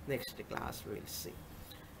 Next class we will see.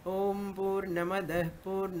 Om Purnamadah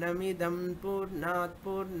Purnamidam Purnat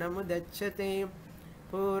Purnamudachyate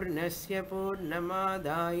Purnasya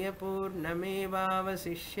Purnamadaya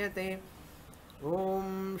Purnamevavasishyate.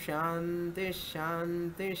 Om Shanti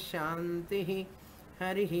Shanti Shanti.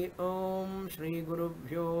 Harihi Om Shri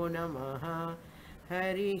Gurubhyo Namaha.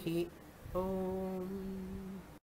 Harihi Om.